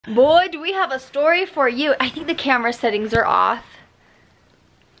Boy, do we have a story for you. I think the camera settings are off.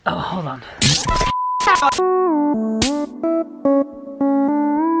 Oh, hold on. Is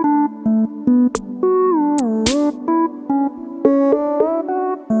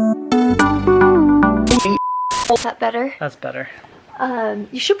that better? That's better.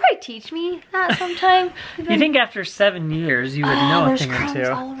 You should probably teach me that sometime. You think after 7 years you would know a thing or there's two? crumbs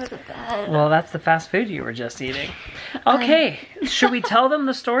all over the bed. Well, that's the fast food you were just eating. Okay, should we tell them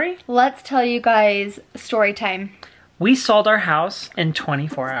the story? Let's tell you guys story time. We sold our house in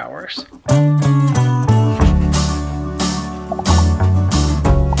 24 hours.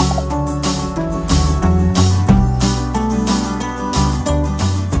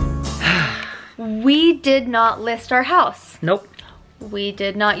 We did not list our house. Nope. We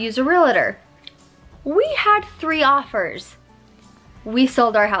did not use a realtor. We had 3 offers. We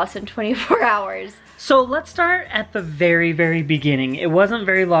sold our house in 24 hours. So let's start at the very, very beginning. It wasn't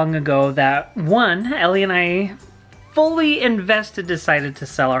very long ago that Ellie and I fully decided to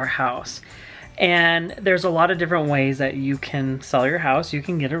sell our house. And there's a lot of different ways that you can sell your house. You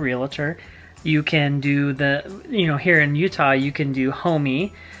can get a realtor. You can do here in Utah, you can do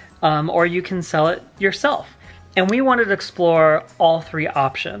Homey, or you can sell it yourself. And we wanted to explore all 3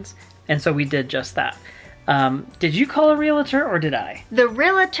 options. And so we did just that. Did you call a realtor or did I? The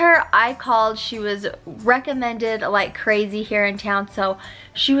realtor I called, she was recommended like crazy here in town, so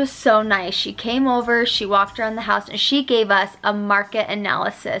she was so nice. She came over, she walked around the house, and she gave us a market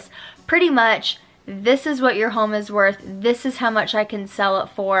analysis. Pretty much, this is what your home is worth, this is how much I can sell it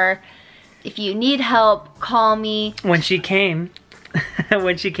for. If you need help, call me. When she came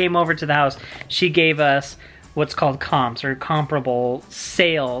over to the house, she gave us what's called comps or comparable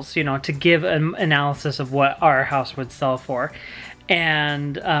sales, to give an analysis of what our house would sell for.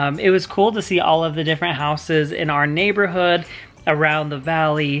 And it was cool to see all of the different houses in our neighborhood around the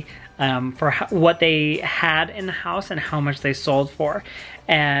valley for what they had in the house and how much they sold for.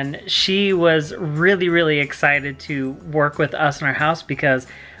 And she was really, really excited to work with us in our house because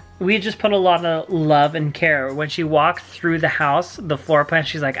we just put a lot of love and care. When she walked through the house, the floor plan,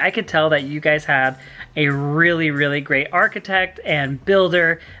 she's like, I could tell that you guys had a really, really great architect and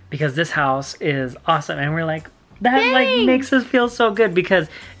builder because this house is awesome. And we're like, that like makes us feel so good because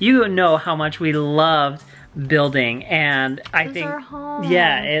you know how much we loved building. And I think,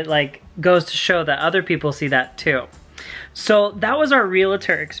 yeah, it like goes to show that other people see that too. So that was our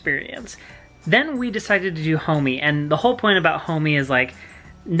realtor experience. Then we decided to do Homey. And the whole point about Homey is like,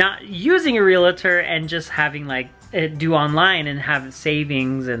 not using a realtor and just having like it do online and have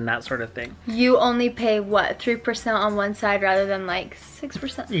savings and that sort of thing. You only pay what, 3% on one side rather than like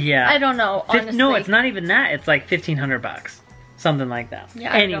 6%? Yeah. I don't know, honestly. No, it's not even that. It's like $1,500, something like that.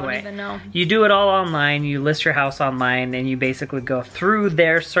 Yeah, anyway, I don't even know. You do it all online. You list your house online and you basically go through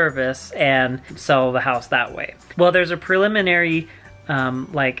their service and sell the house that way. Well, there's a preliminary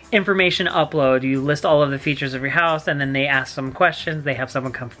like information upload. You list all of the features of your house and then they ask some questions. They have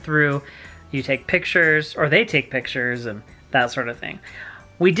someone come through. You take pictures or they take pictures and that sort of thing.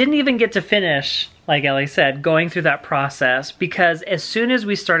 We didn't even get to finish, like Ellie said, going through that process because as soon as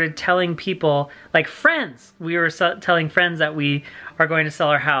we started telling people, like friends, we were telling friends that we are going to sell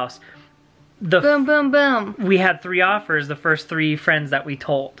our house. Boom, boom, boom. We had 3 offers, the first 3 friends that we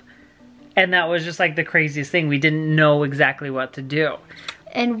told. And that was just like the craziest thing. We didn't know exactly what to do.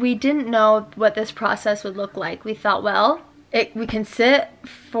 And we didn't know what this process would look like. We thought, well, we can sit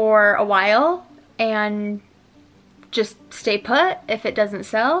for a while and just stay put if it doesn't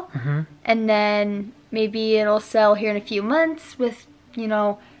sell. Mm-hmm. And then maybe it'll sell here in a few months with,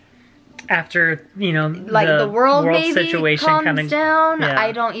 after, like the world maybe situation calms down. Yeah.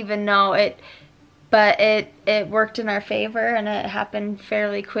 I don't even know. But it worked in our favor and it happened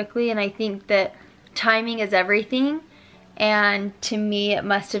fairly quickly, and I think that timing is everything, and to me it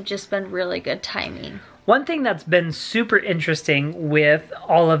must have just been really good timing. One thing that's been super interesting with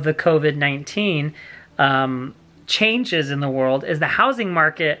all of the COVID-19 changes in the world is the housing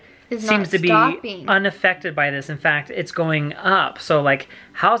market seems to be unaffected by this. In fact, it's going up. So like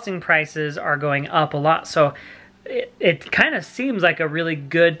housing prices are going up a lot. So it kind of seems like a really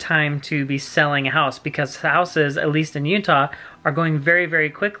good time to be selling a house because houses, at least in Utah, are going very, very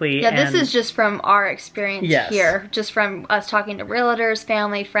quickly. Yeah, this is just from our experience here. Just from us talking to realtors,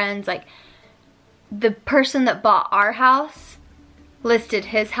 family, friends. Like, the person that bought our house listed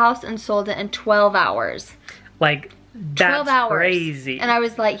his house and sold it in 12 hours. Like, that's 12 hours. Crazy. And I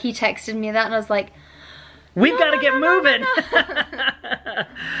was like, he texted me that and I was like, we've got to get moving.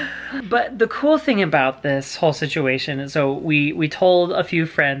 But the cool thing about this whole situation is, so we told a few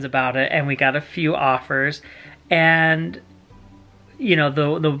friends about it and we got a few offers, and you know,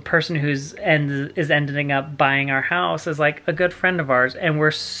 the person is ending up buying our house is like a good friend of ours, and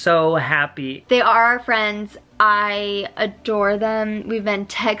we're so happy. They are our friends. I adore them. We've been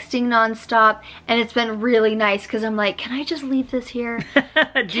texting nonstop, and it's been really nice because I'm like, can I just leave this here?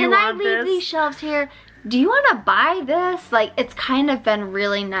 Can I leave these shelves here? Do you want to buy this? Like, it's kind of been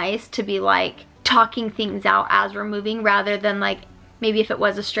really nice to be like talking things out as we're moving, rather than like, maybe if it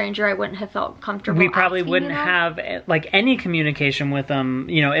was a stranger, I wouldn't have felt comfortable. We probably asking, wouldn't have like any communication with them.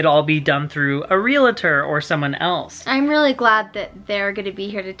 You know, it'd all be done through a realtor or someone else. I'm really glad that they're going to be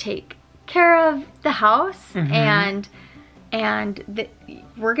here to take care of the house, and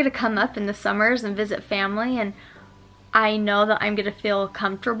we're going to come up in the summers and visit family, and I know that I'm going to feel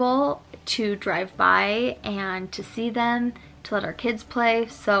comfortable to drive by and to see them, to let our kids play.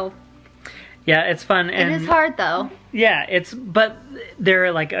 So yeah, it's fun. And it is hard though. Yeah, but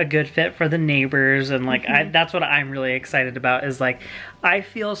they're like a good fit for the neighbors, and like that's what I'm really excited about, is like I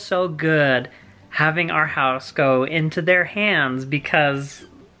feel so good having our house go into their hands because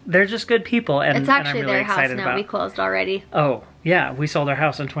they're just good people, and it's actually and I'm really their house now. We closed already. Oh yeah, we sold our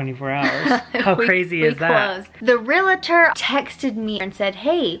house in 24 hours. How crazy is that? The realtor texted me and said,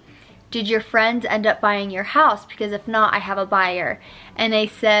 hey, did your friends end up buying your house? Because if not, I have a buyer. And I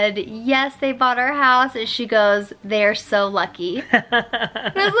said, yes, they bought our house. And she goes, they're so lucky. And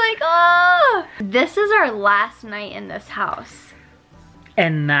I was like, oh, this is our last night in this house.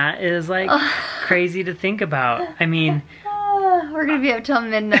 And that is like crazy to think about. I mean, we're gonna be up till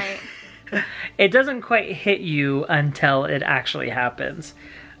midnight. It doesn't quite hit you until it actually happens.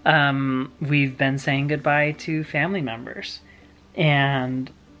 We've been saying goodbye to family members, and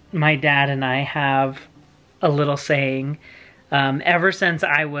my dad and I have a little saying. Ever since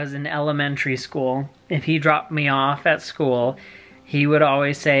I was in elementary school, if he dropped me off at school, he would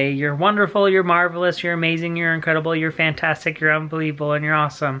always say, you're wonderful, you're marvelous, you're amazing, you're incredible, you're fantastic, you're unbelievable, and you're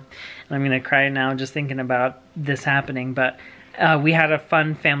awesome. And I'm gonna cry now just thinking about this happening, but we had a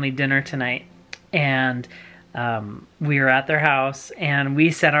fun family dinner tonight, and we were at their house, and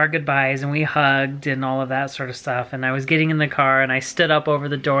we said our goodbyes, and we hugged and all of that sort of stuff, and I was getting in the car, and I stood up over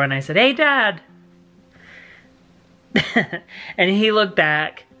the door, and I said, hey, Dad! And he looked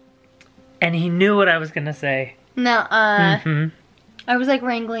back, and he knew what I was gonna say. No, I was like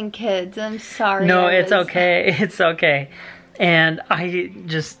wrangling kids. I'm sorry. No, it's okay. It's okay. And I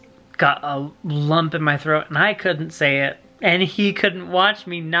just got a lump in my throat, and I couldn't say it. And he couldn't watch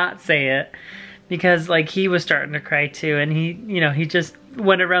me not say it, because like he was starting to cry too. And he, you know, he just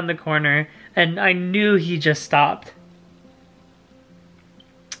went around the corner, and I knew he just stopped.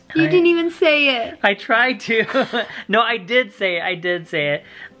 You didn't even say it. I tried to. No, I did say it. I did say it.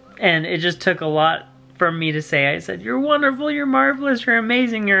 And it just took a lot for me to say. I said, you're wonderful, you're marvelous, you're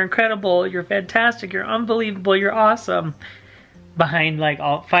amazing, you're incredible, you're fantastic, you're unbelievable, you're awesome. Behind like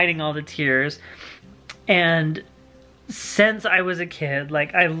fighting all the tears. And since I was a kid,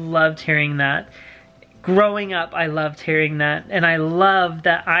 like I loved hearing that. Growing up, I loved hearing that, and I love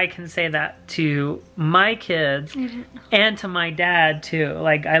that I can say that to my kids and to my dad too.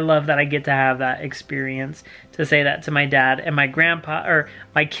 Like I love that I get to have that experience to say that to my dad, and my grandpa, or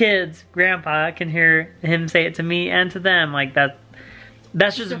my kids' grandpa, can hear him say it to me and to them. Like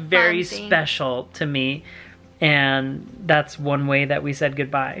that's just very special to me, and that's one way that we said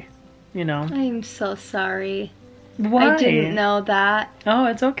goodbye, you know. I'm so sorry. Why? I didn't know that. Oh,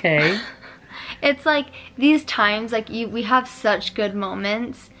 it's okay. It's like these times, like we have such good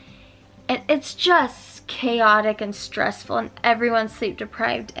moments, and it's just chaotic and stressful, and everyone's sleep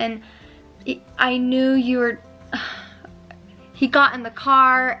deprived. And I knew you were. He got in the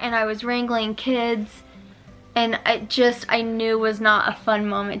car, and I was wrangling kids, and I knew it was not a fun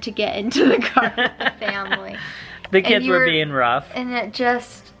moment to get into the car with the family. The kids were being rough, and it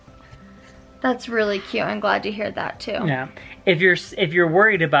just. That's really cute. I'm glad to hear that too. Yeah. If you're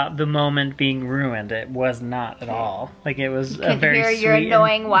worried about the moment being ruined, it was not at all. Like it was a very sweet. Your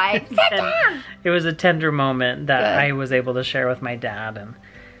annoying wife. Sit down. It was a tender moment that I was able to share with my dad, and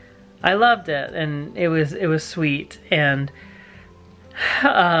I loved it, and it was sweet. And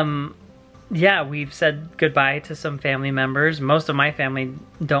yeah, we've said goodbye to some family members. Most of my family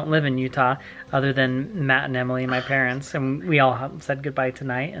don't live in Utah, other than Matt and Emily, my parents, and we all said goodbye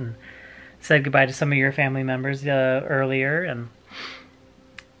tonight, and said goodbye to some of your family members earlier, and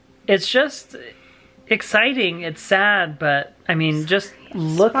it's just exciting. It's sad, but I mean, just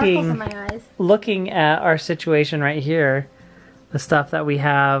looking at our situation right here, the stuff that we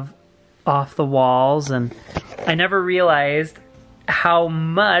have off the walls, and I never realized how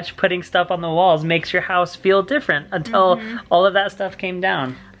much putting stuff on the walls makes your house feel different until all of that stuff came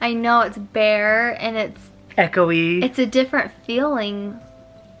down. I know, it's bare, and echoey. It's a different feeling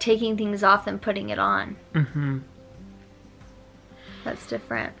taking things off than putting it on. Mm-hmm. That's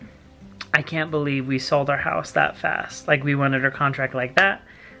different. I can't believe we sold our house that fast. Like, we went under contract like that.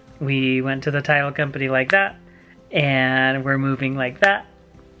 We went to the title company like that. And we're moving like that.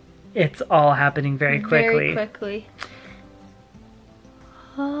 It's all happening very quickly. Very quickly.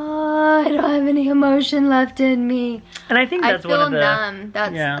 Oh, I don't have any emotion left in me. And I think that's one of the... I feel numb.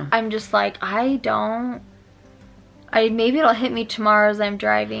 That's, yeah. I'm just like, maybe it'll hit me tomorrow as I'm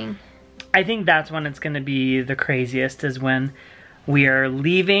driving. I think that's when it's going to be the craziest, is when we are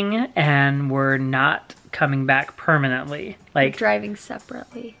leaving and we're not coming back permanently. Like, we're driving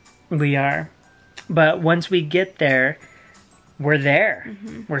separately. We are. But once we get there, we're there.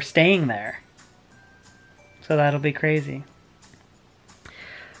 Mm-hmm. We're staying there. So that'll be crazy.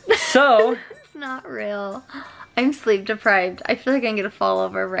 So... It's not real. I'm sleep deprived. I feel like I'm going to fall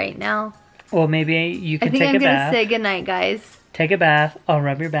over right now. Well, maybe you can take a bath. I think I'm going to say goodnight, guys. Take a bath. I'll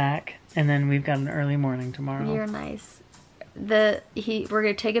rub your back. And then we've got an early morning tomorrow. You're nice. We're going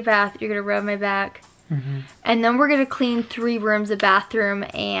to take a bath. You're going to rub my back. Mm-hmm. And then we're going to clean 3 rooms, a bathroom,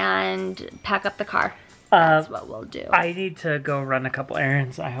 and pack up the car. That's what we'll do. I need to go run a couple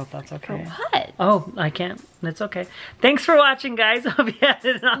errands. I hope that's okay. For what? Oh, I can't. That's okay. Thanks for watching, guys. Hope you had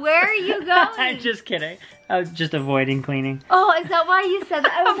it on. Where are you going? I'm just kidding. I was just avoiding cleaning. Oh, is that why you said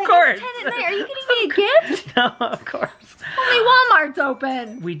that? I was Of like, course. it's 10 at night. Are you getting me a gift? No, of course. Only Walmart's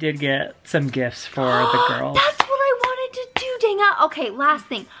open. We did get some gifts for the girls. That's what I wanted to do, dang it. Okay, last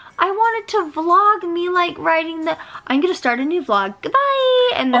thing. I wanted to vlog me like riding the... I'm gonna start a new vlog.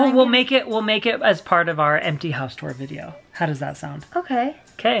 Goodbye. And then we'll make it as part of our empty house tour video. How does that sound? Okay.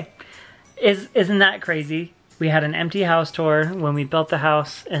 Okay. Isn't that crazy? We had an empty house tour when we built the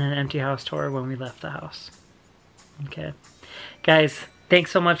house and an empty house tour when we left the house. Okay. Guys,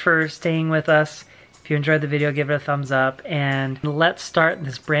 thanks so much for staying with us. If you enjoyed the video, give it a thumbs up, and let's start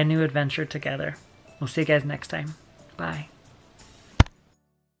this brand new adventure together. We'll see you guys next time. Bye.